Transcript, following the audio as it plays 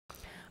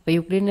അപ്പോൾ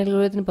Euclidean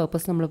അൽഗോരിതത്തിൻ്റെ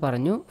purpose നമ്മൾ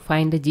പറഞ്ഞു,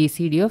 find the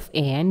GCD of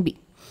A and B.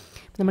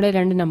 നമ്മുടെ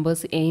രണ്ട്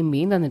നമ്പേഴ്സ് എയും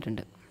ബിയും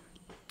തന്നിട്ടുണ്ട്.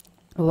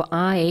 അപ്പോൾ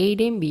ആ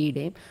എയുടെയും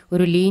ബിയുടെയും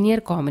ഒരു ലീനിയർ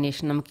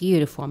കോമ്പിനേഷൻ നമുക്ക് ഈ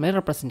ഒരു ഫോമിൽ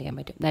റെപ്രസെൻറ്റ് ചെയ്യാൻ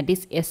പറ്റും. That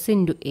is S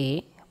into A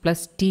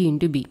plus T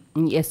into B.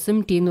 എസും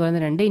ടി എന്ന്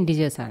പറയുന്ന രണ്ട്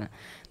ഇൻറ്റിജേഴ്സാണ്.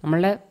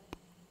 നമ്മളുടെ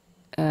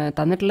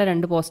തന്നിട്ടുള്ള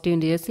രണ്ട് പോസിറ്റീവ്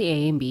ഇൻറ്റിജേഴ്സ്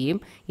എയും ബിയും,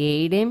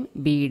 എയുടെയും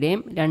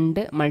ബിയുടെയും രണ്ട്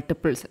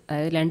മൾട്ടിപ്പിൾസ്,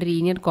 അതായത് രണ്ട്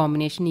linear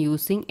combination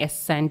using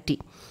S and T.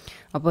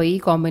 അപ്പോൾ ഈ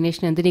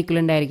കോമ്പിനേഷൻ എന്തിന്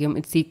ഈക്വലൻ്റ് ആയിരിക്കും?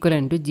 It's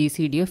equivalent to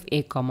GCD of A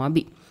comma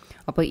B.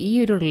 അപ്പോൾ ഈ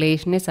ഒരു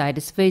റിലേഷനെ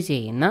സാറ്റിസ്ഫൈ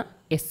ചെയ്യുന്ന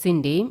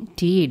എസിൻ്റെയും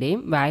ടിയുടെയും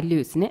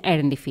വാല്യൂസിനെ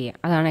ഐഡൻറ്റിഫൈ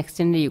ചെയ്യുക. അതാണ്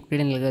എക്സ്റ്റെൻഡഡ്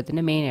യൂക്ലിഡിയൻ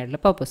അൽഗോരിതത്തിൻ്റെ മെയിൻ ആയിട്ടുള്ള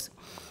purpose.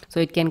 So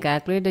it can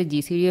calculate the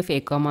GCD of A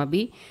comma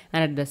B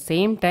and at the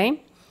same time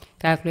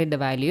calculate the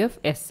value of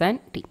S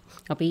and T.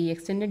 അപ്പോൾ ഈ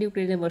extended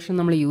Euclidean version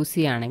നമ്മൾ use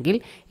ചെയ്യുകയാണെങ്കിൽ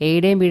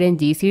എയുടെയും ബിയുടെയും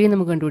GCD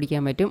നമുക്ക്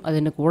കണ്ടുപിടിക്കാൻ പറ്റും.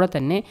 അതിൻ്റെ കൂടെ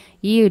തന്നെ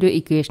ഈ ഒരു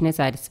ഇക്വേഷനെ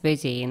സാറ്റിസ്ഫൈ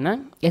ചെയ്യുന്ന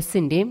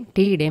എസിൻ്റെയും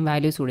ടിയുടെയും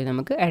വാല്യൂസ് കൂടി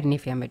നമുക്ക്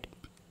ഐഡൻറ്റിഫൈ ചെയ്യാൻ പറ്റും.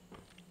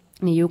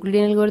 ഇനി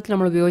യൂക്ലിഡിയൻ അൽഗോരിതത്തിൽ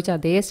നമ്മൾ ഉപയോഗിച്ച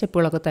അതേ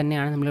സ്റ്റെപ്പുകളൊക്കെ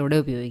തന്നെയാണ് നമ്മളിവിടെ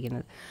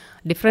ഉപയോഗിക്കുന്നത്.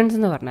 ഡിഫറൻസ്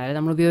എന്ന് പറഞ്ഞാൽ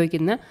നമ്മൾ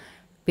ഉപയോഗിക്കുന്ന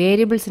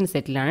വേരിയബിൾസിൻ്റെ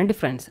സെറ്റിലാണ്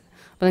ഡിഫറൻസ്.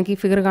 അപ്പോൾ നമുക്ക് ഈ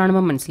ഫിഗർ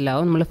കാണുമ്പോൾ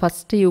മനസ്സിലാവും, നമ്മൾ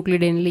ഫസ്റ്റ്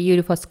യൂക്ലിഡിയനിൽ ഈ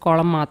ഒരു ഫസ്റ്റ്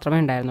കോളം മാത്രമേ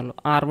ഉണ്ടായിരുന്നുള്ളൂ.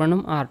 R1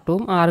 ഉം R2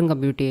 ഉം Rഉം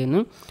കമ്പ്യൂട്ട് ചെയ്യുന്നു.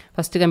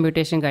 ഫസ്റ്റ്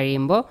കമ്പ്യൂട്ടേഷൻ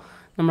കഴിയുമ്പോൾ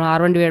നമ്മൾ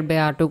R1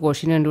 / R2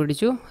 കോഷ്യൻ്റ്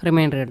കണ്ടുപിടിച്ചു,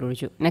 റിമൈൻഡർ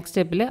കണ്ടുപിടിച്ചു. നെക്സ്റ്റ്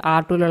സ്റ്റെപ്പിൽ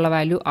R2ലുള്ള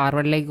വാല്യൂ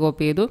R1ലേക്ക്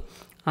കോപ്പി ചെയ്തു,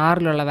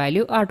 Rലുള്ള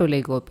വാല്യൂ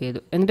R2ലേക്ക് കോപ്പി ചെയ്തു.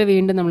 എന്നിട്ട്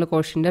വീണ്ടും നമ്മൾ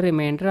കോഷ്യൻ്റെ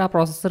റിമൈൻഡർ ആ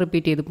പ്രോസസ്സ്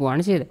റിപ്പീറ്റ് ചെയ്ത്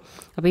പോവുകയാണ് ചെയ്തത്.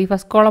 അപ്പോൾ ഈ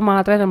ഫസ്റ്റ് കോളം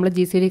മാത്രമേ നമ്മൾ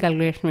GCD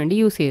കാൽക്കുലേഷന് വേണ്ടി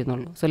യൂസ്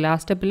ചെയ്യുന്നുള്ളൂ. സോ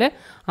ലാസ്റ്റ് സ്റ്റെപ്പിൽ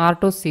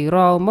R2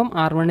 0 ആകുമ്പം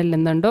R1ൽ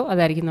എന്തുണ്ടോ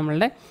അതായിരിക്കും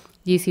നമ്മളുടെ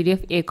GCD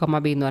of A comma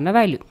B എന്ന് പറഞ്ഞ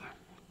വാല്യൂ.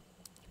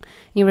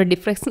 ഇവിടെ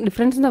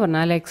ഡിഫറൻസ് എന്ന്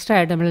പറഞ്ഞാൽ എക്സ്ട്രാ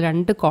ആയിട്ട് നമ്മൾ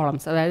രണ്ട്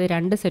കോളംസ്, അതായത്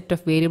രണ്ട് സെറ്റ്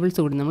ഓഫ് വേരിയബിൾസ്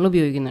കൂടി നമ്മൾ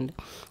ഉപയോഗിക്കുന്നുണ്ട്.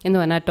 എന്ന്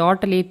പറഞ്ഞാൽ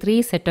ടോട്ടലി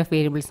 3 സെറ്റ് ഓഫ്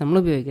വേരിയബിൾസ് നമ്മൾ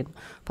ഉപയോഗിക്കുന്നു.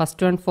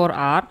 First one four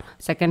R,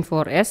 second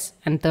four S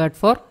and third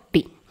four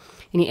T.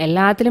 ഇനി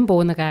എല്ലാത്തിലും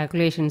പോകുന്ന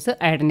കാൽക്കുലേഷൻസ്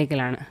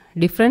ഐഡൻറ്റിക്കലാണ്.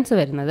 ഡിഫറൻസ്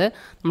വരുന്നത്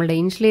നമ്മളുടെ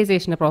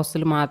ഇനിഷ്യലൈസേഷൻ്റെ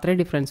പ്രോസസ്സിൽ മാത്രമേ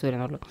ഡിഫറൻസ്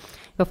വരുന്നുള്ളൂ.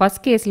 ഇപ്പോൾ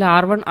ഫസ്റ്റ് കേസിൽ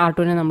R1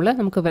 R2നെ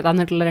നമുക്ക്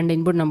തന്നിട്ടുള്ള രണ്ട്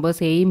ഇൻപുട്ട്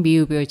നമ്പേഴ്സ് എയും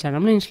ബിയും ഉപയോഗിച്ചാണ്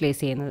നമ്മൾ ഇനിഷ്യലൈസ്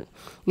ചെയ്യുന്നത്.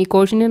 ഇനി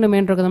കോഷ്യൻ്റ്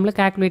റിമൈൻഡറൊക്കെ നമ്മൾ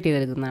കാൽക്കുലേറ്റ്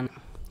ചെയ്തെടുക്കുന്നതാണ്.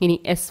 ഇനി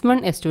S1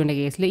 S2ൻ്റെ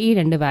കേസിൽ ഈ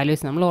രണ്ട്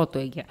വാല്യൂസ് നമ്മൾ ഓർത്ത്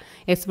വയ്ക്കുക.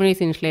 S1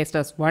 is initialised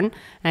as 1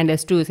 and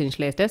S2 is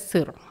initialised as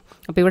 0.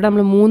 അപ്പോൾ ഇവിടെ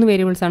നമ്മൾ 3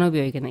 വേരിയബിൾസാണ്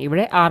ഉപയോഗിക്കുന്നത്.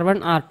 ഇവിടെ R1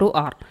 R2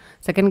 R.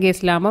 Second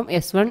കേസിലാകുമ്പം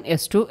S1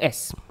 S2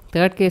 S.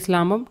 Third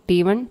കേസിലാകുമ്പം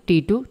T1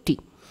 T2 T.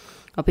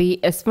 അപ്പോൾ ഈ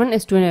S1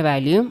 S2ൻ്റെ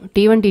വാല്യൂയും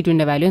T1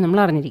 T2ൻ്റെ വാല്യൂയും നമ്മൾ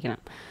അറിഞ്ഞിരിക്കണം.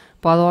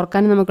 അപ്പോൾ അത്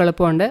ഓർക്കാൻ നമുക്ക്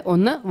എളുപ്പമുണ്ട്.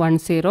 ഒന്ന് 1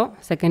 0,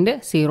 second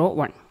 0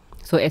 1.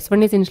 So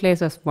S1 is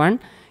initialised as 1,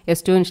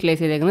 S2 initialise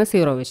ചെയ്തേക്കുന്നത്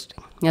 0 വെച്ചിട്ട്.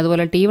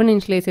 അതുപോലെ T1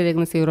 ഇനിഷ്യലൈസ്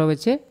ചെയ്തേക്കുന്നത് 0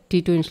 വെച്ച്,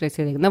 T2 ഇനിഷ്യലൈസ്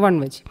ചെയ്തേക്കുന്നത് 1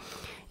 വെച്ച്.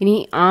 ഇനി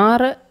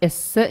R, S,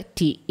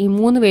 T ഈ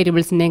 3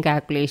 വേരിയബിൾസിൻ്റെയും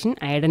കാൽക്കുലേഷൻ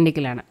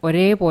ഐഡൻറ്റിക്കലാണ്.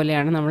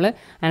 ഒരേപോലെയാണ് നമ്മൾ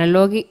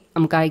അനലോഗി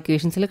നമുക്ക് ആ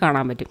ഇക്വേഷൻസിൽ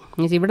കാണാൻ പറ്റും.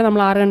 ഇവിടെ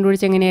നമ്മൾ R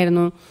കണ്ടുപിടിച്ച്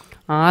എങ്ങനെയായിരുന്നു?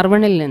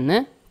 R1ൽ നിന്ന്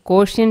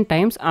കോഷ്യൻ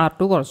ടൈംസ്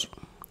R2 കുറച്ചു.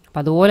 അപ്പോൾ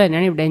അതുപോലെ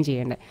തന്നെയാണ് ഇവിടെയും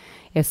ചെയ്യേണ്ടത്.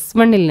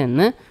 S1ൽ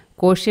നിന്ന്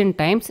കോഷ്യൻ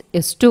ടൈംസ്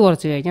S2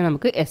 കുറച്ച് കഴിഞ്ഞാൽ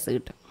നമുക്ക് S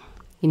കിട്ടും.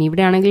 ഇനി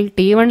ഇവിടെ ആണെങ്കിൽ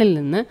T1ൽ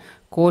നിന്ന്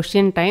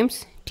കോഷ്യൻ ടൈംസ്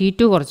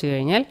T2 കുറച്ച്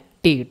കഴിഞ്ഞാൽ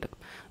T കിട്ടും.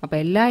 അപ്പോൾ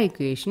എല്ലാ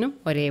ഇക്വേഷനും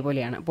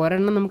ഒരേപോലെയാണ്. അപ്പോൾ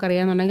ഒരെണ്ണം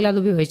നമുക്കറിയാമെന്നുണ്ടെങ്കിൽ അത്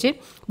ഉപയോഗിച്ച്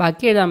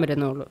ബാക്കി എഴുതാൻ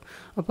പറ്റുന്നുള്ളൂ.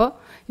 അപ്പോൾ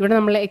ഇവിടെ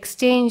നമ്മൾ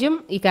എക്സ്ചേഞ്ചും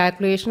ഈ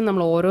കാൽക്കുലേഷനും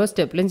നമ്മൾ ഓരോ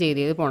സ്റ്റെപ്പിലും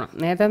ചെയ്ത് പോകണം.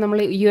 നേരത്തെ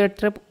നമ്മൾ ഈ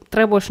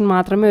ഇത്ര പോർഷൻ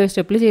മാത്രമേ ഒരു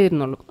സ്റ്റെപ്പിൽ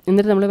ചെയ്തിരുന്നുള്ളൂ.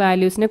 എന്നിട്ട് നമ്മൾ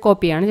വാല്യൂസിനെ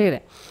കോപ്പിയാണ്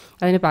ചെയ്തത്.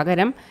 അതിന്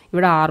പകരം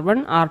ഇവിടെ R1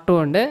 R2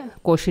 ഉണ്ട്,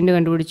 കോഷ്യൻ്റ്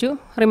കണ്ടുപിടിച്ചു,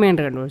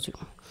 റിമൈൻഡർ കണ്ടുപിടിച്ചു.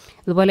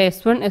 അതുപോലെ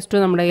S1 S2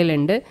 നമ്മുടെ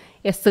കയ്യിലുണ്ട്,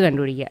 S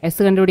കണ്ടുപിടിക്കുക. S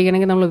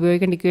കണ്ടുപിടിക്കണമെങ്കിൽ നമ്മൾ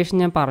ഉപയോഗിക്കേണ്ട ഇക്വേഷൻ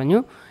ഞാൻ പറഞ്ഞു,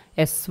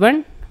 S1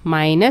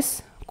 minus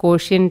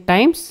quotient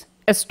times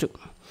S2.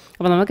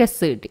 അപ്പോൾ നമുക്ക് S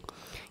കിട്ടി.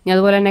 ഇനി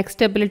അതുപോലെ നെക്സ്റ്റ്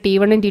സ്റ്റെപ്പിൽ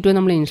T1 ഉം T2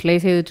 നമ്മൾ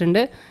ഇനിഷ്യലൈസ്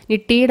ചെയ്തിട്ടുണ്ട്. ഇനി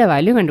Tയുടെ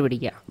വാല്യൂ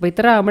കണ്ടുപിടിക്കുക. അപ്പോൾ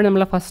ഇത്ര ആകുമ്പോൾ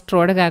നമ്മൾ ഫസ്റ്റ്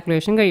റോയുടെ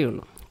കാൽക്കുലേഷൻ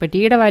കഴിയുള്ളൂ. അപ്പോൾ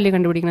Tയുടെ value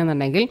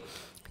കണ്ടുപിടിക്കണമെന്നുണ്ടെങ്കിൽ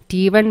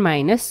T1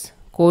 minus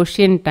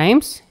quotient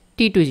times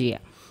T2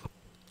 ചെയ്യാം.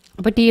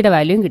 അപ്പോൾ Tയുടെ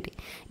വാല്യൂയും കിട്ടി.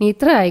 ഇനി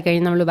ഇത്ര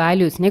ആയിക്കഴിഞ്ഞാൽ നമ്മൾ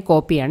വാല്യൂസിനെ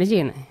കോപ്പിയാണ്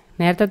ചെയ്യുന്നത്.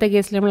 നേരത്തെ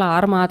കേസിൽ നമ്മൾ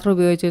R മാത്രം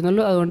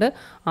ഉപയോഗിച്ചിരുന്നുള്ളൂ. അതുകൊണ്ട്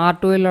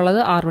R2ലുള്ളത്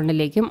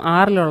R1ലേക്കും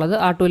Rലുള്ളത്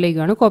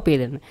R2ലേക്കുമാണ് കോപ്പി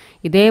ചെയ്തിരുന്നത്.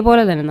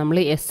 ഇതേപോലെ തന്നെ നമ്മൾ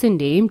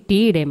Sൻ്റെയും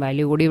Tയുടെയും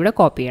വാല്യൂ കൂടി ഇവിടെ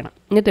കോപ്പി ചെയ്യണം.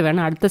 എന്നിട്ട്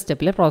വേണം അടുത്ത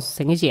സ്റ്റെപ്പിൽ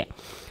പ്രോസസ്സിങ് ചെയ്യാൻ.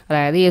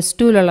 അതായത്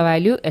S2ലുള്ള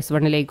വാല്യൂ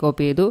S1ലേക്ക്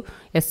കോപ്പി ചെയ്തു,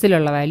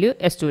 Sലുള്ള വാല്യൂ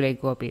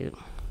S2ലേക്ക് കോപ്പി ചെയ്തു.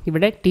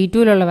 ഇവിടെ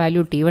T2ലുള്ള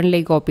വാല്യൂ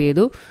T1ലേക്ക് കോപ്പി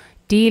ചെയ്തു,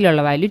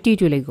 Tയിലുള്ള വാല്യൂ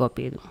T2ലേക്ക്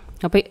കോപ്പി ചെയ്തു.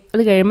 അപ്പോൾ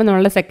അത് കഴിയുമ്പോൾ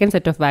നമ്മളുടെ സെക്കൻഡ്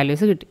സെറ്റ് ഓഫ്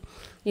വാല്യൂസ് കിട്ടി.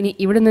 ഇനി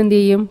ഇവിടെ നിന്ന് എന്ത്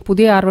ചെയ്യും?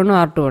 പുതിയ R1 ഉം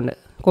R2 ഉണ്ട്,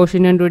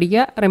 കോഷ്യൻ്റ്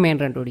കണ്ടുപിടിക്കുക,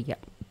 റിമൈൻഡർ കണ്ടുപിടിക്കുക.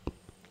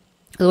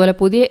 അതുപോലെ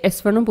പുതിയ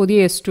S1 ഉം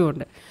പുതിയ S2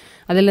 ഉണ്ട്,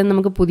 അതിൽ നിന്ന്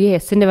നമുക്ക് പുതിയ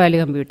Sൻ്റെ വാല്യൂ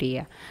കമ്പ്യൂട്ട്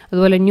ചെയ്യുക.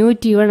 അതുപോലെ new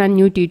T1 and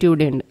new T2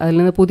 ഇവിടെ ഉണ്ട്, അതിൽ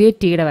നിന്ന് പുതിയ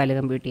Tയുടെ വാല്യൂ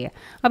കമ്പ്യൂട്ട്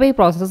ചെയ്യുക. അപ്പോൾ ഈ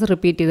പ്രോസസ്സ്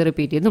റിപ്പീറ്റ്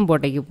ചെയ്ത്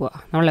മുമ്പോട്ടേക്ക് പോവുക.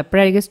 നമ്മൾ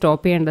എപ്പോഴായിരിക്കും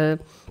സ്റ്റോപ്പ് ചെയ്യേണ്ടത്?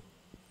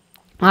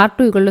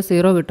 R2 =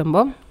 0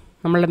 കിട്ടുമ്പോൾ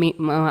നമ്മളുടെ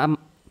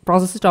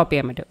പ്രോസസ്സ് സ്റ്റോപ്പ്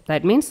ചെയ്യാൻ പറ്റും.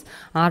 ദാറ്റ് മീൻസ്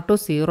R2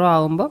 0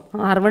 ആകുമ്പോൾ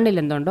R1ൽ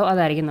എന്തുണ്ടോ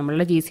അതായിരിക്കും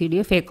നമ്മളുടെ GCD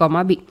of A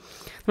comma B.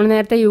 നമ്മൾ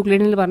നേരത്തെ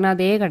യൂക്ലിഡിയനിൽ പറഞ്ഞ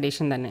അതേ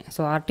കണ്ടീഷൻ തന്നെ.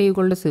 സോ R2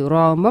 = 0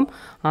 ആകുമ്പം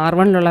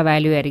R1ലുള്ള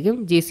വാല്യൂ ആയിരിക്കും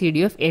GCD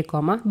of A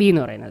comma B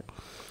എന്ന് പറയുന്നത്.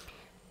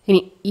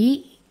 ഇനി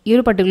ഈ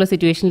ഒരു പർട്ടിക്കുലർ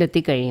സിറ്റുവേഷനിൽ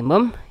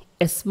എത്തിക്കഴിയുമ്പം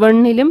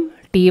S1ലും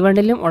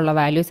T1ലും ഉള്ള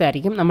വാല്യൂസ്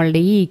ആയിരിക്കും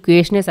നമ്മളുടെ ഈ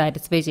ഇക്വേഷനെ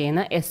സാറ്റിസ്ഫൈ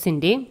ചെയ്യുന്ന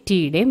Sൻ്റെയും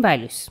Tയുടെയും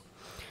വാല്യൂസ്.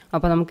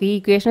 അപ്പോൾ നമുക്ക് ഈ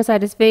ഇക്വേഷൻ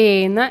സാറ്റിസ്ഫൈ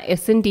ചെയ്യുന്ന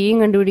എസും ടിയും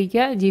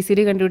കണ്ടുപിടിക്കുക, ജി സി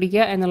ഡി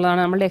കണ്ടുപിടിക്കുക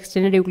എന്നുള്ളതാണ് നമ്മുടെ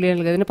എക്സ്റ്റൻഡ് യൂക്ലിഡിയൻ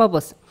അൽഗോരിതത്തിൻ്റെ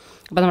പർപ്പസ്.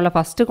 അപ്പോൾ നമ്മുടെ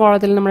ഫസ്റ്റ്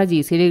കോളത്തിൽ നമ്മുടെ ജി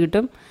സി ഡി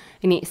കിട്ടും.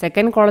 ഇനി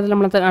സെക്കൻഡ് കോളത്തിൽ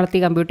നമ്മൾ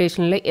നടത്തിയ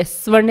കമ്പ്യൂട്ടേഷനിൽ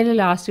S1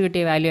 ലാസ്റ്റ്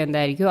കിട്ടിയ വാല്യൂ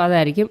എന്തായിരിക്കും,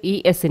 അതായിരിക്കും ഈ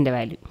എസിൻ്റെ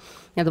വാല്യൂ.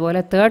 അതുപോലെ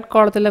തേർഡ്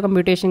കോളത്തിലെ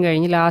കമ്പ്യൂട്ടേഷൻ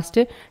കഴിഞ്ഞ്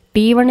ലാസ്റ്റ്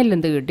T1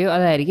 എന്ത് കിട്ടിയോ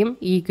അതായിരിക്കും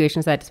ഈ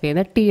ഇക്വേഷൻ സാറ്റിസ്ഫൈ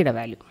ചെയ്യുന്ന ടിയുടെ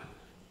വാല്യൂ.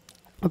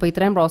 അപ്പോൾ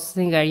ഇത്രയും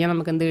പ്രോസസ്സിങ് കഴിഞ്ഞാൽ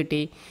നമുക്ക് എന്ത്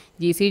കിട്ടി,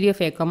 G C D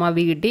of A,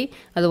 B കിട്ടി.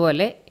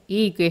 അതുപോലെ ഈ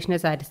ഇക്വേഷനെ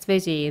സാറ്റിസ്ഫൈ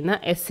ചെയ്യുന്ന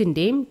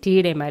എസിൻ്റെയും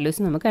ടിയുടെയും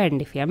വാല്യൂസ് നമുക്ക്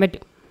ഐഡൻറ്റിഫൈ ചെയ്യാൻ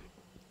പറ്റും.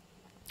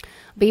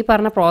 അപ്പോൾ ഈ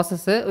പറഞ്ഞ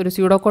പ്രോസസ്സ് ഒരു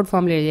സ്യൂഡോ കോഡ്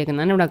ഫോമിൽ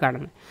എഴുതിയേക്കുന്നതാണ് ഇവിടെ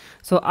കാണുന്നത്.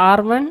 So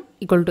R1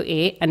 =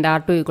 A and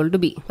R2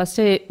 = B.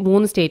 First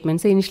 3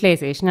 statements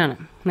ഇനിഷ്യലൈസേഷനാണ്.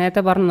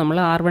 നേരത്തെ പറഞ്ഞു നമ്മൾ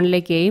R1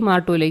 Aയും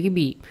R2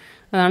 Bയും.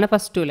 അതാണ്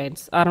first 2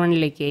 lines. R1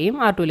 Aയും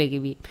R2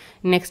 Bയും.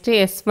 Next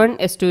S1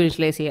 S2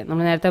 initialise ചെയ്യാം.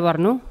 നമ്മൾ നേരത്തെ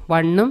പറഞ്ഞു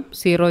 1ഉം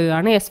 0ഉം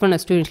ആണ് S1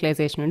 S2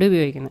 ഇനിഷ്യലൈസേഷന് വേണ്ടി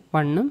ഉപയോഗിക്കുന്നത്.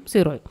 1ഉം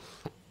 0ഉം.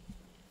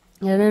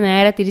 അതിന്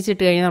നേരെ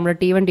തിരിച്ചിട്ട് കഴിഞ്ഞാൽ നമ്മുടെ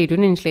T1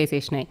 T2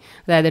 ഇനിഷ്യലൈസേഷനായി.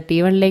 അതായത്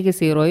T1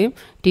 0ഉം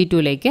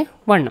T2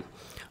 1ഉം.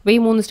 അപ്പോൾ ഈ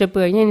 3 സ്റ്റെപ്പ്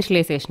കഴിഞ്ഞ്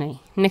ഇനിഷ്യലൈസേഷനായി.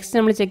 നെക്സ്റ്റ്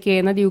നമ്മൾ ചെക്ക്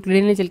ചെയ്യുന്നത്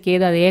യൂക്ലിഡിയനിൽ ചെക്ക്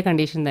ചെയ്ത അതേ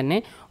കണ്ടീഷൻ തന്നെ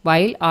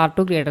വൈൽ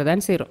R2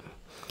 > 0.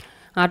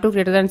 R2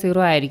 >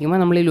 0 ആയിരിക്കുമ്പോൾ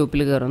നമ്മൾ ഈ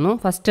ലൂപ്പിൽ കയറുന്നു.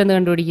 ഫസ്റ്റ് എന്ത്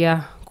കണ്ടുപിടിക്കുക,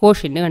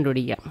 കോഷ്യൻ്റ്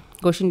കണ്ടുപിടിക്കുക.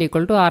 Quotient =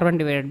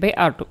 R1 /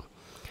 R2.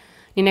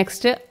 ഇനി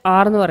നെക്സ്റ്റ്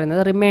R എന്ന്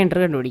പറയുന്നത് റിമൈൻഡർ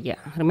കണ്ടുപിടിക്കുക.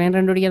 റിമൈൻഡർ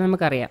കണ്ടുപിടിക്കാൻ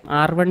നമുക്കറിയാം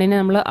R1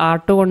 നമ്മൾ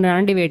R2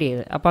 കൊണ്ടാണ് ഡിവൈഡ്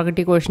ചെയ്തത്. അപ്പോൾ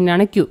കിട്ടിയ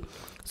കോഷ്യൻ്റാണ് Q.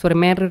 സോ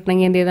റിമൈൻഡർ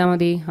കിട്ടണമെങ്കിൽ എന്ത് ചെയ്താൽ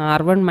മതി,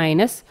 R1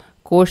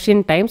 -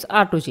 കോഷ്യൻ്റ് ടൈംസ്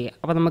R2 ചെയ്യുക.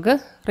 അപ്പോൾ നമുക്ക്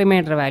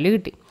റിമൈൻഡർ വാല്യൂ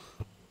കിട്ടി.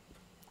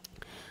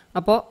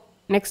 അപ്പോൾ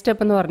നെക്സ്റ്റ്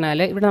സ്റ്റെപ്പ് എന്ന് പറഞ്ഞാൽ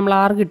ഇവിടെ നമ്മൾ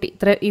R കിട്ടി,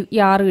 ഈ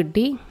R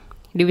കിട്ടി,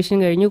 ഡിവിഷൻ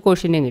കഴിഞ്ഞു,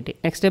 കോഷ്യൻ്റും കിട്ടി.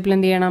 നെക്സ്റ്റ് സ്റ്റെപ്പിൽ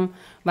എന്ത് ചെയ്യണം,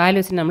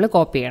 വാല്യൂസിന് നമ്മൾ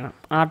കോപ്പി ചെയ്യണം.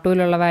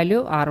 R2 value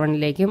R1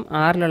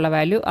 R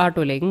value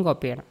R2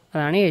 copy ചെയ്യണം.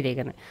 അതാണ്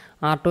എഴുതിയിരിക്കുന്നത്.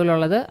 R2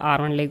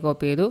 R1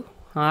 കോപ്പി ചെയ്തു,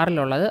 R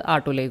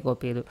R2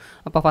 കോപ്പി ചെയ്തു.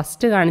 അപ്പോൾ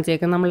ഫസ്റ്റ്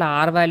കാണിച്ചേക്കുന്നത് നമ്മൾ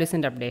R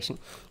വാല്യൂസിൻ്റെ അപ്ഡേഷൻ.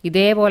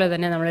 ഇതേപോലെ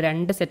തന്നെ നമ്മൾ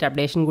 2 സെറ്റ്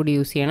അപ്ഡേഷൻ കൂടി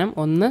യൂസ് ചെയ്യണം.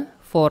 ഒന്ന്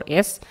four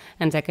S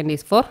and second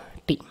is four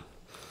T.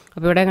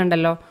 അപ്പോൾ ഇവിടെ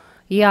കണ്ടല്ലോ,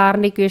 ഈ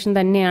Rൻ്റെ ഇക്വേഷൻ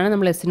തന്നെയാണ്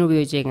നമ്മൾ എസിന്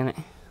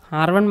ഉപയോഗിച്ചേക്കുന്നത്.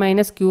 R1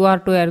 -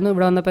 QR2 ആയിരുന്നു.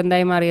 ഇവിടെ വന്നപ്പോൾ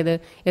എന്തായി മാറിയത്,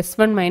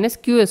 S1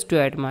 - QS2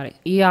 ആയിട്ട് മാറി.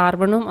 ഈ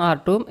R1ഉം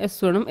R2ഉം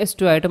S1ഉം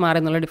S2 ആയിട്ട് മാറി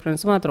എന്നുള്ള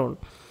ഡിഫറൻസ് മാത്രമേ ഉള്ളൂ.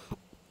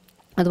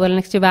 അതുപോലെ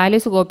നെക്സ്റ്റ്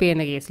വാല്യൂസ് കോപ്പി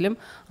ചെയ്യുന്ന കേസിലും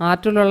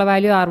R2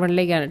 വാല്യൂ R1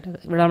 ഇട്ടത്.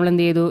 ഇവിടെ നമ്മൾ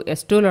എന്ത് ചെയ്തു,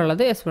 S2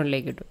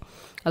 S1 ഇട്ടു.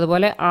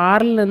 അതുപോലെ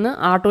R നിന്ന്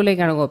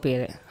R2 കോപ്പി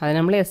ചെയ്തത്. അത്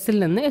നമ്മൾ S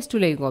നിന്ന്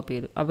S2 കോപ്പി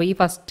ചെയ്തു. അപ്പോൾ ഈ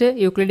ഫസ്റ്റ്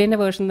യൂക്ലിഡിയൻ്റെ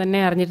വേർഷൻ തന്നെ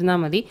അറിഞ്ഞിരുന്നാൽ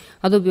മതി.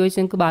 അത് ഉപയോഗിച്ച്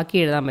നിങ്ങൾക്ക് ബാക്കി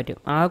എഴുതാൻ പറ്റും.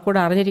 ആ കൂടെ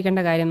അറിഞ്ഞിരിക്കേണ്ട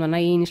കാര്യം എന്ന്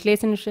പറഞ്ഞാൽ ഈ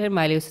ഇനിഷ്യലൈസേഷൻ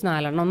വാല്യൂസ്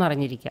 4 ഒന്ന്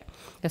അറിഞ്ഞിരിക്കുക.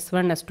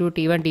 S1 S2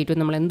 T1 T2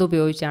 നമ്മൾ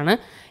എന്തുപയോഗിച്ചാണ്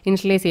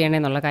ഇനിഷ്യലൈസ്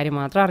ചെയ്യേണ്ടതെന്നുള്ള കാര്യം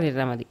മാത്രം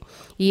അറിഞ്ഞിരുന്നാൽ മതി.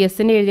 ഈ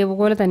എസിൻ്റെ എഴുതിയ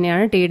പോലെ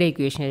തന്നെയാണ് ടിയുടെ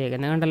ഇക്വേഷൻ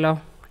എഴുതിയിരിക്കുന്നത്. കണ്ടല്ലോ,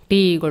 T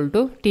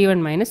 = T1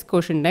 -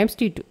 quotient times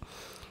T2.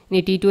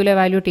 ഇനി T2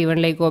 വാല്യൂ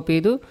T1 കോപ്പി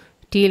ചെയ്തു,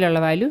 Tയിലുള്ള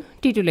വാല്യൂ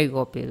T2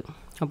 കോപ്പി ചെയ്തു.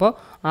 അപ്പോൾ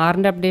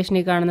ആറിൻ്റെ അപ്ഡേഷൻ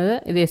ഈ കാണുന്നത്,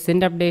 ഇത്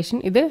എസിൻ്റെ അപ്ഡേഷൻ,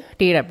 ഇത്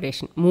ടിയുടെ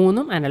അപ്ഡേഷൻ.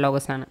 3ഉം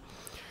അനലോഗസ് ആണ്.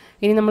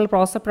 ഇനി നമ്മൾ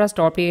പ്രോസസ് എപ്പോഴാണ്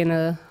സ്റ്റോപ്പ്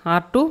ചെയ്യുന്നത്,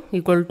 R2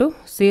 =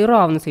 0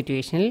 ആവുന്ന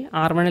സിറ്റുവേഷനിൽ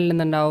R1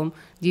 എന്തുണ്ടാവും,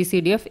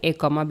 GCD of A,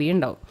 B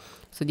ഉണ്ടാവും.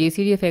 So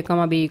GCD of A,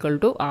 B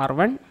 =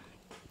 R1,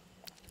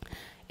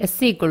 S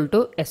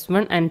 =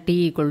 S1 and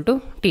T =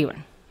 T1.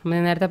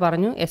 നമ്മൾ നേരത്തെ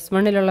പറഞ്ഞു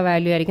S1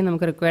 വാല്യൂ ആയിരിക്കും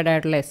നമുക്ക് റിക്വയർഡ്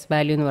ആയിട്ടുള്ള S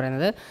വാല്യൂ എന്ന്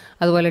പറയുന്നത്.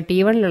 അതുപോലെ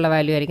T1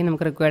 വാല്യൂ ആയിരിക്കും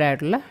നമുക്ക് റിക്വയർഡ്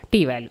ആയിട്ടുള്ള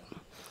T വാല്യൂ.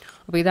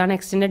 അപ്പോൾ ഇതാണ്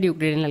എക്സ്റ്റൻഡഡ്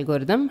യൂക്ലിഡിയൻ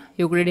അൽഗോരിതം.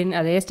 യൂക്ലിഡിയൻ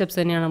അതേ സ്റ്റെപ്സ്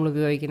തന്നെയാണ് നമ്മൾ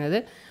ഉപയോഗിക്കുന്നത്.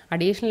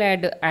 അഡീഷണൽ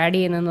ആഡ്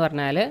ചെയ്യുന്നതെന്ന്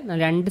പറഞ്ഞാൽ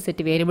 2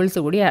 സെറ്റ് വേരിയബിൾസ്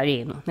കൂടി ആഡ്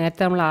ചെയ്യുന്നു.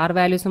 നേരത്തെ നമ്മൾ R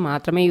വാല്യൂസ്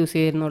മാത്രമേ യൂസ്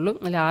ചെയ്തിരുന്നുള്ളൂ,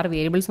 അല്ല R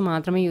വേരിയബിൾസ്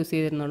മാത്രമേ യൂസ്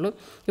ചെയ്തിരുന്നുള്ളൂ.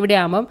 ഇവിടെ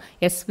ആകുമ്പം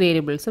S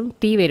വേരിയബിൾസും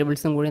T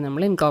വേരിയബിൾസും കൂടി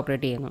നമ്മൾ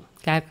ഇൻകോപ്പറേറ്റ് ചെയ്യുന്നു.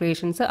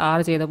 കാൽക്കുലേഷൻസ് R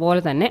ചെയ്ത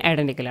പോലെ തന്നെ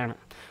ഐഡൻറ്റിക്കലാണ്.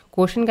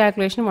 കോഷ്യൻ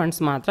കാൽക്കുലേഷൻ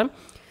വൺസ് മാത്രം.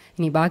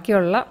 ഇനി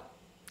ബാക്കിയുള്ള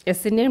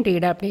എസിൻ്റെയും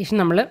ടിയുടെ അപ്ഡേഷൻ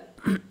നമ്മൾ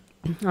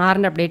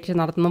ആറിൻ്റെ അപ്ഡേറ്റ്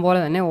നടത്തുന്ന പോലെ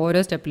തന്നെ ഓരോ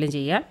സ്റ്റെപ്പിലും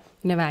ചെയ്യുക.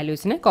 പിന്നെ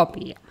വാല്യൂസിനെ കോപ്പി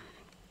ചെയ്യുക.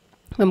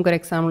 നമുക്കൊരു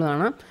എക്സാമ്പിൾ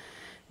കാണാം.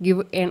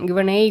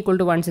 given A =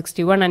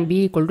 161 and B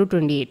 =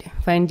 28.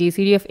 Find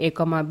GCD of A,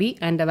 B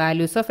and the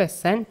values of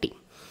S and T.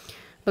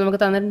 അപ്പോൾ നമുക്ക്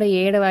തന്നിട്ടുണ്ട്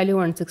എയുടെ വാല്യൂ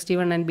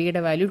 161 ആൻഡ്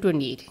ബിയുടെ വാല്യൂ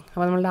 28.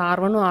 അപ്പോൾ നമ്മളുടെ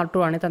R1ഉം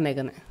R2 ആണ്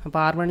തന്നേക്കുന്നത്. അപ്പോൾ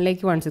R1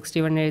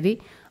 161 എഴുതി,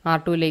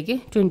 R2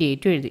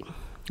 28 എഴുതി.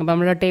 അപ്പോൾ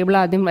നമ്മുടെ ടേബിൾ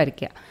ആദ്യം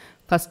വരയ്ക്കുക.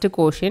 First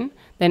quotient,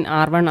 then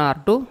R1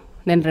 R2,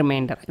 then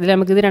reminder. ഇതിൽ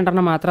നമുക്കിത്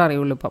 2 മാത്രമേ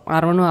അറിയുള്ളൂ. ഇപ്പം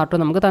R1ഉം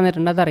R2 നമുക്ക്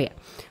തന്നിട്ടുണ്ട്, അതറിയാം.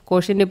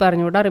 Quotient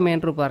പറഞ്ഞുകൂടാ,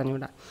 reminder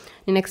പറഞ്ഞുകൂടാ.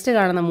 നെക്സ്റ്റ്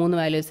കാണുന്ന 3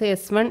 values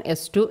S1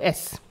 S2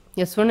 S.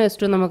 S1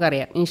 S2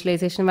 നമുക്കറിയാം.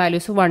 ഇനിഷ്യലൈസേഷൻ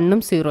വാല്യൂസ് 1ഉം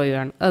 0ഉം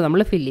ആണ്. അത്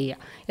നമ്മൾ ഫില്ല്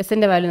ചെയ്യുക.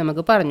 എസിൻ്റെ വാല്യൂ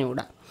നമുക്ക്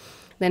പറഞ്ഞുകൂടാ.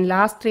 ദെൻ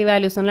ലാസ്റ്റ് 3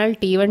 വാല്യൂസ് പറഞ്ഞാൽ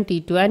T1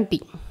 T2 ആൻഡ് T.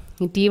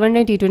 ഈ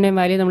T1ൻ്റെയും T2ൻ്റെയും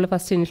വാല്യൂ നമ്മൾ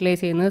ഫസ്റ്റ്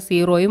ഇനിഷ്യലൈസ് ചെയ്യുന്നത്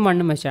 0ഉം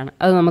 1ഉം വെച്ചാണ്.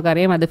 അത്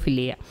നമുക്കറിയാം, അത്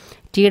ഫില്ല് ചെയ്യുക.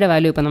 ടിയുടെ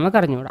വാല്യൂ ഇപ്പം നമുക്ക്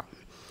അറിഞ്ഞുകൂടാ.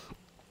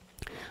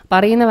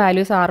 പറയുന്ന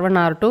values R1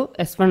 R2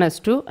 S1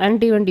 S2 and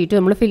T1 T2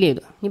 നമ്മൾ ഫില്ല്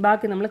ചെയ്തു. ഈ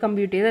ബാക്കി നമ്മൾ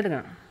കമ്പ്യൂട്ട്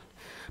ചെയ്തെടുക്കണം.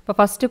 അപ്പോൾ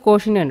ഫസ്റ്റ്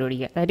കോഷ്യൻ്റ്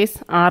കണ്ടുപിടിക്കുക. That is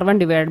R1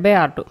 /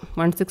 R2.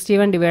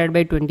 161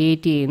 / 28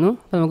 ചെയ്യുന്നു.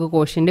 അപ്പോൾ നമുക്ക്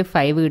കോഷ്യൻ്റ്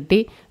 5 കിട്ടി,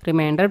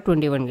 റിമൈൻഡർ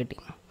 21 കിട്ടി.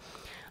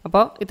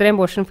 അപ്പോൾ ഇത്രയും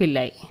പോർഷൻ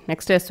ഫില്ലായി.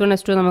 നെക്സ്റ്റ് S1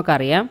 S2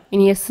 നമുക്കറിയാം.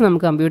 ഇനി S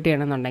നമുക്ക് കമ്പ്യൂട്ട്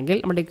ചെയ്യണമെന്നുണ്ടെങ്കിൽ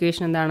നമ്മുടെ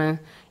ഇക്വേഷൻ എന്താണ്,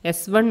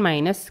 S1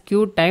 -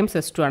 Q ടൈംസ്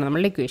S2 ആണ്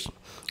നമ്മളുടെ ഇക്വേഷൻ.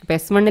 അപ്പോൾ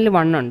S1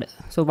 1 ഉണ്ട്.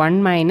 So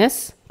 1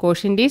 -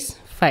 quotient is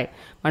 5.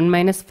 1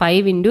 minus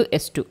 5 into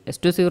S2.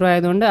 S2 0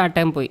 ആയതുകൊണ്ട് ആ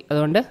ടൈം പോയി,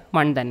 അതുകൊണ്ട്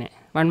 1 തന്നെ.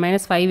 1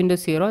 minus 5 into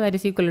 0 that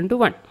is equal to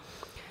 1.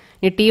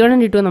 ഇനി T1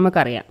 T2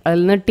 നമുക്കറിയാം, അതിൽ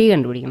നിന്ന് T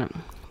കണ്ടുപിടിക്കണം.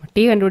 T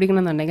കണ്ടുപിടിക്കണം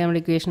എന്നുണ്ടെങ്കിൽ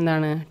നമ്മുടെ ഇക്വേഷൻ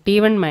എന്താണ്?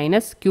 T1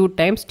 minus Q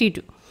times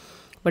T2.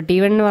 അപ്പോൾ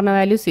T1 എന്ന് പറഞ്ഞ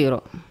value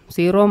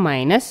 0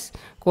 minus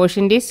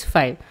quotient is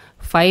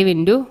 5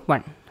 into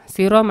 1.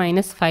 0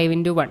 minus 5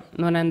 into 1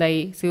 എന്ന് പറഞ്ഞാൽ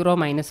എന്തായി? 0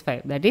 മൈനസ്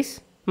 5 ദാറ്റ് ഈസ്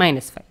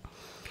 -5.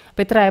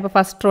 അപ്പോൾ ഇത്ര ആയപ്പോൾ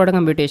ഫസ്റ്റ് റോയുടെ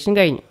കമ്പ്യൂട്ടേഷൻ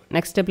കഴിഞ്ഞു.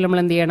 നെക്സ്റ്റ് സ്റ്റെപ്പിൽ നമ്മൾ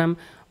എന്ത് ചെയ്യണം?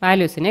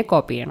 വാല്യൂസിനെ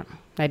കോപ്പി ചെയ്യണം.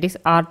 That is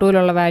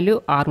R2ലുള്ള value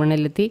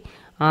R1ലെത്തി,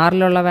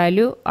 Rലുള്ള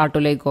value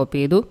R2ലേക്ക് copy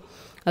ചെയ്തു.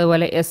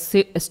 അതുപോലെ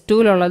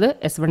S2ലുള്ളത്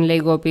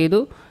S1ലേക്ക് കോപ്പി ചെയ്തു,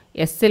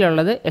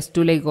 Sലുള്ളത്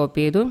S2ലേക്ക്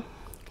കോപ്പി ചെയ്തു,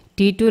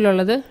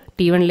 T2ലുള്ളത്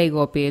T1ലേക്ക്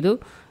കോപ്പി ചെയ്തു,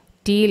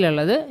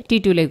 Tയിലുള്ളത്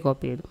T2ലേക്ക്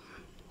കോപ്പി ചെയ്തു.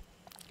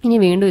 ഇനി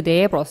വീണ്ടും ഇതേ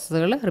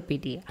പ്രോസസ്സുകൾ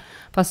റിപ്പീറ്റ് ചെയ്യുക.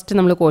 ഫസ്റ്റ്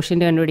നമ്മൾ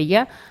കോഷ്യൻ്റ്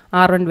കണ്ടുപിടിക്കുക.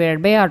 R1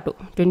 divide by R2.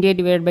 28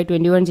 divide by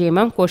 21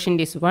 ചെയ്യുമ്പം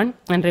quotient is 1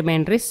 and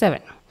reminder is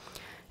 7.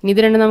 ഇനി ഇത്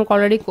രണ്ട് നമുക്ക്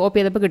ഓൾറെഡി കോപ്പി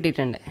ചെയ്തപ്പോൾ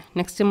കിട്ടിയിട്ടുണ്ട്.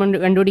 നെക്സ്റ്റ് നമ്മൾ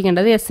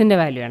കണ്ടുപിടിക്കേണ്ടത് എസിൻ്റെ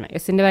വാല്യൂ ആണ്.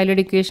 എസിൻ്റെ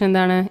വാല്യൂയുടെ ഇക്വേഷൻ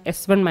എന്താണ്?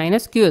 S1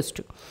 minus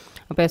QS2.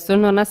 അപ്പോൾ S1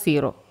 എന്ന് പറഞ്ഞാൽ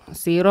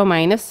 0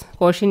 minus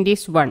quotient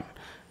is 1,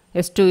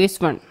 S2 is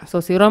 1. So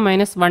 0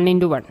 minus 1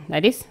 into 1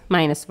 that is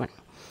 -1.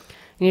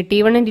 ഇനി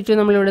T1 T2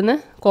 നമ്മൾ ഇവിടുന്ന്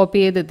കോപ്പി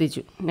ചെയ്ത്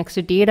എത്തിച്ചു.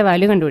 നെക്സ്റ്റ് Tയുടെ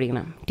വാല്യൂ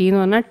കണ്ടുപിടിക്കണം. T എന്ന്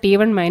പറഞ്ഞാൽ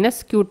T1 minus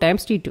Q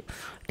times T2.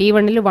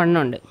 T1ൽ 1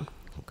 ഉണ്ട്.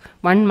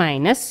 1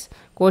 മൈനസ്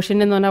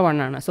കോഷ്യൻ്റ് എന്ന് പറഞ്ഞാൽ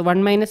 1 ആണ്. So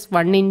 1 minus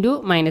 1 into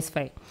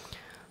 -5.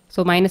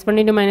 So -1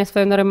 into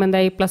 -5 എന്ന് പറയുമ്പോൾ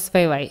എന്തായി?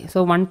 +5 ആയി. So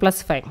 1 +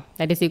 5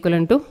 that is equal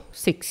to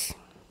 6.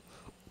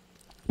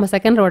 അപ്പോൾ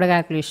സെക്കൻഡ് റോയുടെ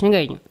കാൽക്കുലേഷൻ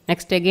കഴിഞ്ഞു.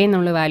 നെക്സ്റ്റ് അഗെയിൻ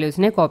നമ്മൾ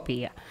വാല്യൂസിനെ കോപ്പി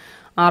ചെയ്യുക.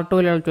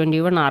 R2ലുള്ള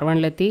 21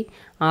 R1ലെത്തി,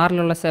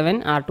 Rലുള്ള 7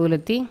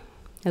 R2ലെത്തി,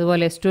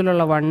 അതുപോലെ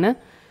S2ലുള്ള 1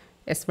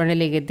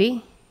 S1ലേക്ക് എത്തി,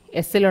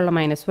 Sലുള്ള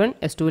 -1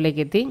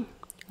 S2ലേക്ക് എത്തി,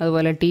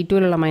 അതുപോലെ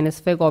T2ലുള്ള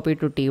 -5 copy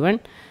to T1,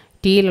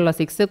 Tയിലുള്ള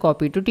 6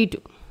 copy to T2.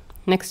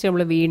 Next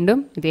നമ്മൾ വീണ്ടും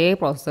ഇതേ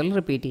പ്രോസസ്സിൽ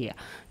റിപ്പീറ്റ് ചെയ്യുക.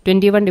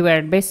 21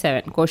 divide by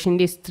 7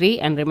 quotient is 3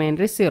 and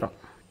reminder is 0.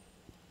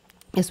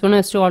 S1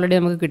 S2 already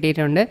നമുക്ക്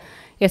കിട്ടിയിട്ടുണ്ട്.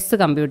 എസ്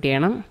കമ്പ്യൂട്ട്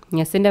ചെയ്യണം.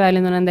 എസിൻ്റെ വാല്യൂ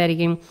എന്ന് പറഞ്ഞാൽ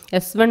എന്തായിരിക്കും?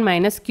 S1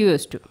 minus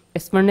QS2.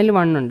 S1ൽ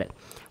 1 ഉണ്ട്.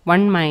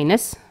 1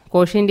 minus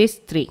quotient is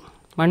 3.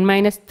 1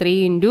 minus 3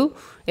 into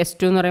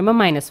S2 എന്ന് പറയുമ്പോൾ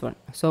 -1.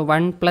 So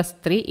 1 +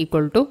 3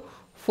 equal to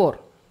 4.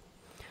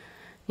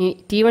 ഈ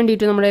T1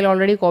 T2 നമ്മുടെ കയ്യിൽ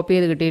ഓൾറെഡി കോപ്പി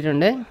ചെയ്ത്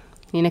കിട്ടിയിട്ടുണ്ട്.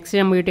 ഈ നെക്സ്റ്റ്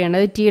കമ്പ്യൂട്ട്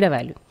ചെയ്യേണ്ടത് Tയുടെ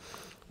വാല്യൂ.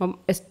 അപ്പം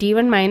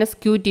T1 മൈനസ്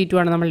QT2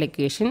 ആണ് നമ്മളുടെ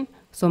equation.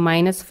 So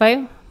 -5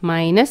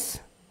 minus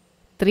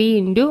 3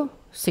 into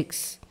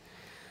 6.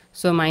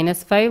 So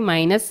 -5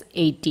 minus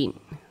 18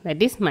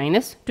 that is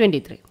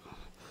 -23.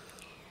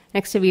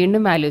 Next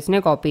വീണ്ടും വാല്യൂസിനെ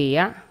കോപ്പി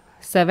ചെയ്യുക.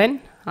 7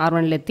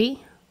 R1ലെത്തി,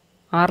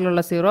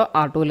 Rലുള്ള 0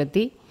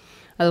 R2ലെത്തി,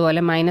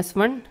 അതുപോലെ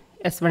 -1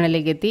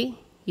 S1ലേക്ക് എത്തി,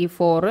 ഈ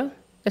 4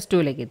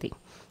 S2ലേക്ക് എത്തി,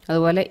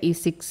 അതുപോലെ ഈ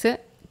 6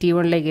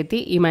 T1ലേക്ക് എത്തി,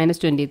 ഈ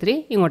 -23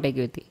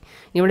 ഇങ്ങോട്ടേക്ക് എത്തി.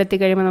 ഇവിടെ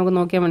എത്തിക്കഴിയുമ്പോൾ നമുക്ക്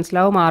നോക്കിയാൽ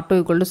മനസ്സിലാവും R2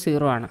 =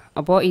 0 ആണ്.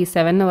 അപ്പോൾ ഈ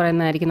 7 എന്ന്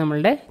പറയുന്നതായിരിക്കും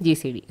നമ്മളുടെ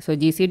GCD. So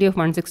GCD of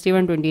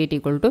 161 28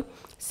 =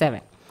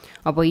 7.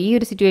 അപ്പോൾ ഈ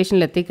ഒരു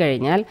സിറ്റുവേഷനിൽ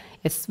എത്തിക്കഴിഞ്ഞാൽ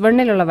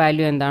S1ലുള്ള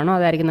വാല്യൂ എന്താണോ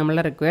അതായിരിക്കും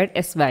നമ്മളുടെ required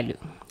S value.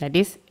 That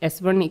is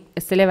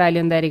Sലെ value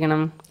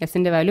എന്തായിരിക്കണം?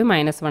 Sൻ്റെ വാല്യൂ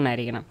 -1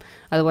 ആയിരിക്കണം.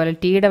 അതുപോലെ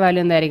Tയുടെ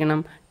വാല്യൂ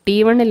എന്തായിരിക്കണം?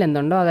 T1ൽ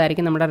എന്തുണ്ടോ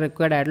അതായിരിക്കും നമ്മുടെ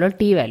റിക്വയർഡ് ആയിട്ടുള്ള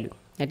T value.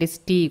 That is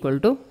T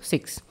 =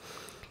 6.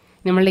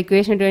 നമ്മളുടെ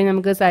ഇക്വേഷൻ ഇട്ട് കഴിഞ്ഞാൽ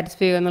നമുക്ക്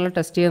സാറ്റിസ്ഫൈ ചെയ്യുക എന്നുള്ള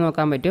ടെസ്റ്റ് ചെയ്ത്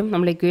നോക്കാൻ പറ്റും.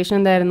 നമ്മുടെ ഇക്വേഷൻ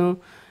എന്തായിരുന്നു?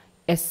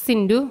 S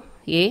into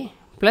A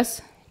plus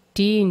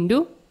T into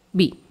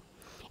B.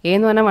 A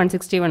എന്ന് പറഞ്ഞാൽ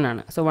 161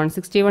 ആണ്. സോ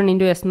 161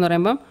 ഇൻറ്റു S എന്ന്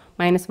പറയുമ്പം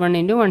 -1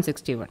 into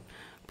 161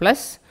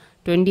 plus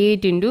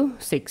 28 into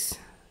 6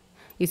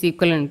 is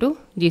equal to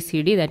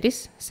GCD that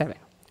is 7.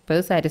 അപ്പോൾ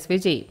ഇത് സാറ്റിസ്ഫൈ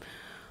ചെയ്യും.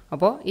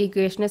 അപ്പോൾ ഈ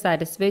ഇക്വേഷനെ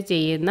സാറ്റിസ്ഫൈ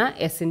ചെയ്യുന്ന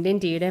എസിൻ്റെയും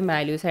ടിയുടെയും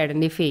വാല്യൂസ്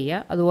ഐഡൻറ്റിഫൈ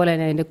ചെയ്യുക. അതുപോലെ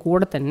തന്നെ അതിൻ്റെ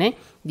കൂടെ തന്നെ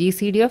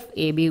GCD ഓഫ്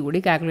AB കൂടി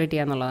കാൽക്കുലേറ്റ്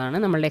ചെയ്യുക എന്നുള്ളതാണ്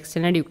നമ്മളുടെ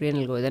എക്സ്റ്റൻഡ് യൂക്ലിഡിയൻ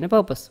അൽഗോരിതത്തിൻ്റെ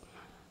പർപ്പസ്.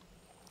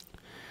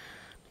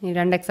 ഈ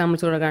 2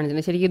 എക്സാമ്പിൾസ് കൂടെ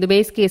കാണിച്ചിട്ടുണ്ട്. ശരിക്കും ഇത്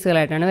ബേസ്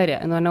കേസുകളായിട്ടാണ് വരിക.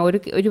 എന്ന് പറഞ്ഞാൽ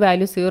ഒരു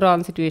വാല്യൂ 0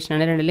 ആവുന്ന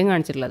സിറ്റുവേഷനാണ് രണ്ടിലും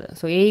കാണിച്ചിട്ടുള്ളത്.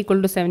 So A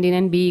 = 17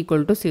 and B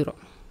 = 0.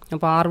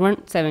 അപ്പോൾ R1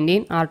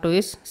 17 R2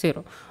 ഈസ്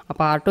 0.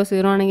 അപ്പോൾ R2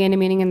 0 ആണെങ്കിൽ അതിൻ്റെ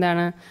മീനിങ്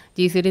എന്താണ്?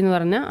 GCD എന്ന്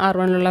പറഞ്ഞാൽ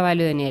R1ലുള്ള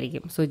വാല്യൂ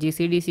തന്നെയായിരിക്കും. So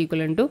GCD is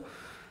equal to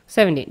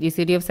 17.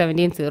 GCD of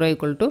 17 0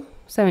 =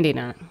 17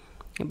 ആണ്.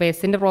 അപ്പോൾ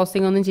എസിൻ്റെ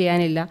പ്രോസസ്സിംഗ് ഒന്നും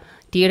ചെയ്യാനില്ല.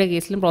 ടിയുടെ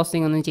കേസിലും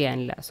പ്രോസസ്സിംഗ് ഒന്നും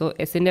ചെയ്യാനില്ല. സോ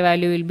എസിൻ്റെ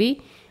വാല്യൂ വിൽ ബി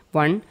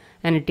 1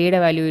 ആൻഡ് ടിയുടെ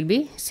value will be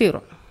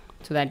 0.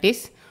 So that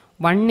is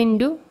 1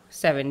 into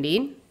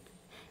 17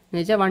 എന്ന്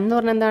വെച്ചാൽ 1 എന്ന്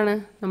പറഞ്ഞാൽ എന്താണ്?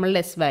 നമ്മളുടെ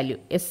എസ് വാല്യൂ.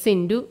 എസ്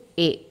ഇൻറ്റു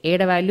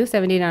എയുടെ വാല്യൂ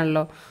 17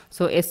 ആണല്ലോ.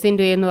 സോ എസ്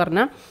ഇൻറ്റു എ എന്ന്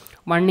പറഞ്ഞാൽ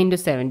 1 into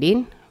 17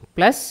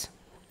 plus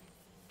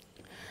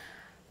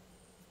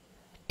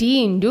T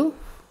into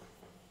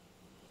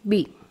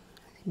B.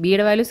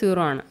 ബിയുടെ വാല്യൂ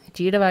 0 ആണ്,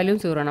 ടിയുടെ വാല്യൂ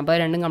 0 ആണ്. അപ്പോൾ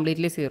രണ്ടും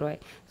കംപ്ലീറ്റ്ലി 0 ആയി.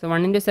 So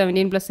 1 into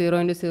 17 plus 0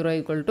 into 0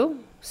 =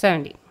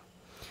 17.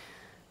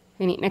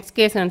 ഇനി നെക്സ്റ്റ്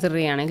കേസ് കൺസിഡർ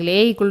ചെയ്യുകയാണെങ്കിൽ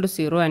A =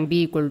 0 ആൻഡ് B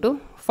 =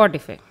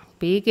 45.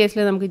 അപ്പോൾ ഈ കേസിൽ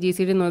നമുക്ക്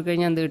GCD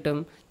നോക്കിക്കഴിഞ്ഞാൽ എന്ത് കിട്ടും?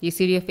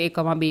 GCD ഓഫ് A,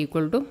 B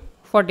 =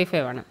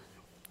 45 ആണ്.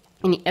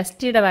 ഇനി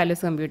STയുടെ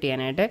വാല്യൂസ് കമ്പ്യൂട്ട്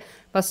ചെയ്യാനായിട്ട്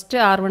first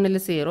R1ൽ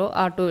 0,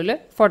 R2ൽ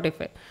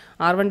 45.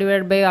 R1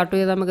 divide by R2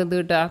 ചെയ്താൽ നമുക്ക് എന്ത്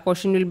കിട്ടുക?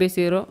 Question will be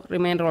 0,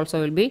 reminder also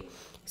will be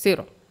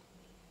 0.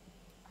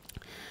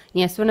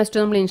 ഇനി S1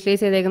 S2 നമ്മൾ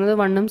ഇനിഷ്യലൈസ് ചെയ്തേക്കുന്നത്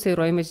 1ഉം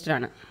 0ഉം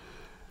വെച്ചിട്ടാണ്.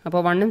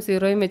 അപ്പോൾ 1ഉം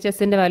 0ഉം വെച്ച്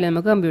എസിൻ്റെ വാല്യൂ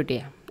നമുക്ക് കമ്പ്യൂട്ട്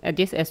ചെയ്യാം.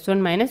 That is S1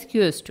 minus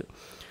QS2.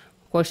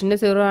 Quotient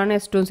 0 ആണ്,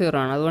 S2 0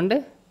 ആണ്, അതുകൊണ്ട്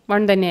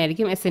 1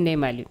 തന്നെയായിരിക്കും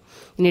എസിൻ്റെയും വാല്യൂ.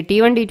 ഇനി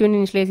T1 T2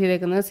 ഇനിഷ്യലൈസ്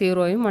ചെയ്തേക്കുന്നത്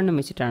 0ഉം 1ഉം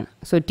വെച്ചിട്ടാണ്.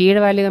 സോ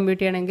ടിയുടെ വാല്യൂ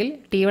കമ്പ്യൂട്ട് ചെയ്യണമെങ്കിൽ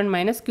T1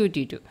 minus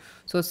QT2.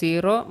 So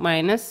 0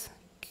 minus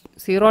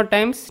 0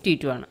 times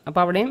T2 ആണ്.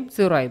 അപ്പോൾ അവിടെയും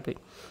 0 ആയിപ്പോയി.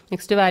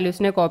 നെക്സ്റ്റ്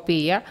വാല്യൂസിനെ കോപ്പി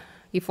ചെയ്യുക.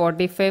 ഈ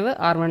 45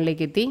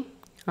 R1ലേക്ക് എത്തി,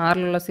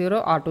 ആറിലുള്ള 0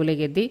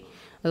 R2ലേക്ക് എത്തി,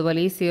 അതുപോലെ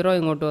ഈ 0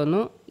 ഇങ്ങോട്ട്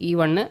വന്നു, ഈ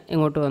 1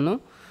 ഇങ്ങോട്ട് വന്നു,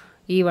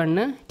 ഈ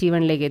 1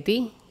 T1ലേക്ക് എത്തി,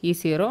 ഈ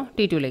 0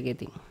 T2ലേക്ക്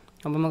എത്തി.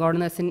 അപ്പോൾ നമുക്ക് അവിടെ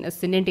നിന്ന്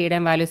എസിൻ്റെയും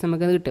ടിയുടെയും വാല്യൂസ്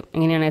നമുക്ക് കിട്ടും.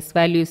 എങ്ങനെയാണ്? S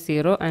value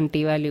 0 and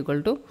T value equal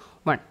to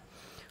 1.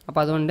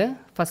 അപ്പോൾ അതുകൊണ്ട്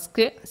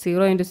ഫസ്റ്റ്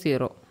 0 ×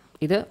 0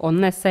 ഇത്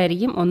ഒന്ന് എസ്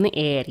ആയിരിക്കും, ഒന്ന്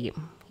എ ആയിരിക്കും.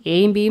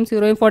 എയും ബിയും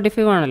 0ഉം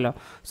 45 ആണല്ലോ.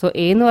 സോ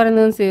എ എന്ന്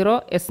പറയുന്നത് 0,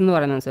 എസ് എന്ന്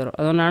പറയുന്നത് 0.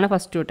 അതുകൊണ്ടാണ്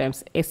first 2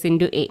 times S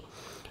into A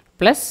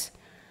plus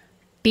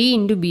T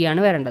into B ആണ്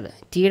വരേണ്ടത്.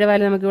 ടിയുടെ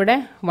വാല്യൂ നമുക്കിവിടെ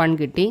 1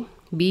 കിട്ടി.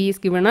 B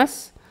is given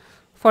us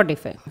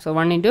 45. So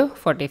 1 ×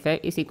 45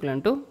 is equal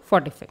to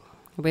 45.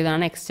 അപ്പോൾ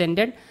ഇതാണ്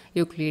എക്സ്റ്റെൻഡഡ്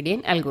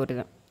യൂക്ലിഡിയൻ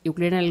അൽഗോരിതം.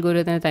 യൂക്ലിഡിയൻ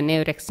അൽഗോരിതത്തിന് തന്നെ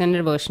ഒരു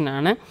എക്സ്റ്റെൻഡഡ്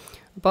വേർഷനാണ്.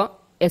 അപ്പോൾ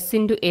S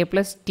into A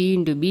plus T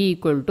into B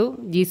equal to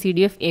GCD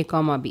of A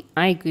comma B.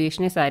 ആ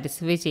ഇക്വേഷനെ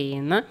സാറ്റിസ്ഫൈ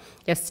ചെയ്യുന്ന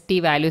എസ് ടി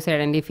വാല്യൂസ്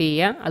ഐഡൻറ്റിഫൈ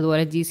ചെയ്യുക,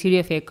 അതുപോലെ GCD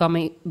of A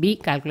comma B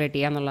calculate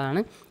ചെയ്യുക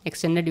എന്നുള്ളതാണ്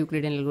എക്സ്റ്റെൻഡഡ്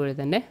യൂക്ലിഡിയൻ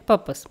അൽഗോരിതത്തിൻ്റെ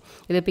പർപ്പസ്.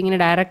 ഇതിപ്പോൾ ഇങ്ങനെ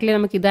ഡയറക്റ്റ്ലി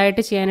നമുക്ക്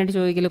ഇതായിട്ട് ചെയ്യാനായിട്ട്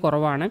ചോദിക്കൽ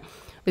കുറവാണ്.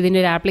 ഇതിൻ്റെ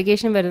ഒരു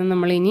ആപ്ലിക്കേഷൻ വരുന്നത്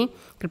നമ്മളിനി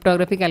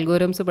ക്രിപ്റ്റോഗ്രാഫിക്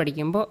അൽഗോരിതംസ്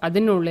പഠിക്കുമ്പോൾ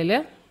അതിനുള്ളിൽ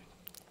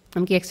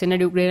നമുക്ക്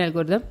എക്സ്റ്റെൻഡഡ് യൂക്ലിഡിയൻ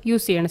അൽഗോരിതം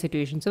യൂസ് ചെയ്യേണ്ട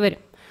സിറ്റുവേഷൻസ്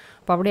വരും.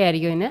 അപ്പോൾ അവിടെ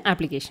ആയിരിക്കും ഇതിന്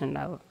ആപ്ലിക്കേഷൻ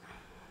ഉണ്ടാവുക.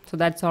 So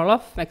that's all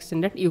of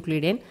extended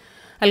Euclidean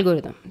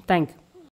algorithm. Thank you.